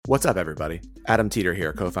What's up, everybody? Adam Teeter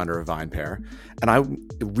here, co-founder of VinePair, and I'm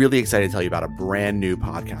really excited to tell you about a brand new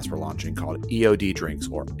podcast we're launching called EOD Drinks,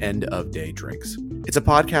 or End of Day Drinks. It's a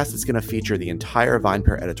podcast that's going to feature the entire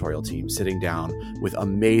VinePair editorial team sitting down with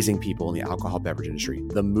amazing people in the alcohol beverage industry,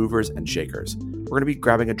 the movers and shakers. We're going to be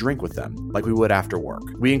grabbing a drink with them like we would after work.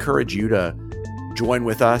 We encourage you to join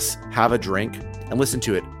with us, have a drink, and listen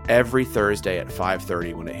to it every Thursday at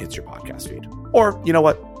 5:30 when it hits your podcast feed. Or, you know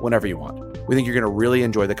what, whenever you want. We think you're going to really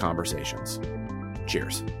enjoy the conversations.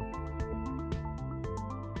 Cheers.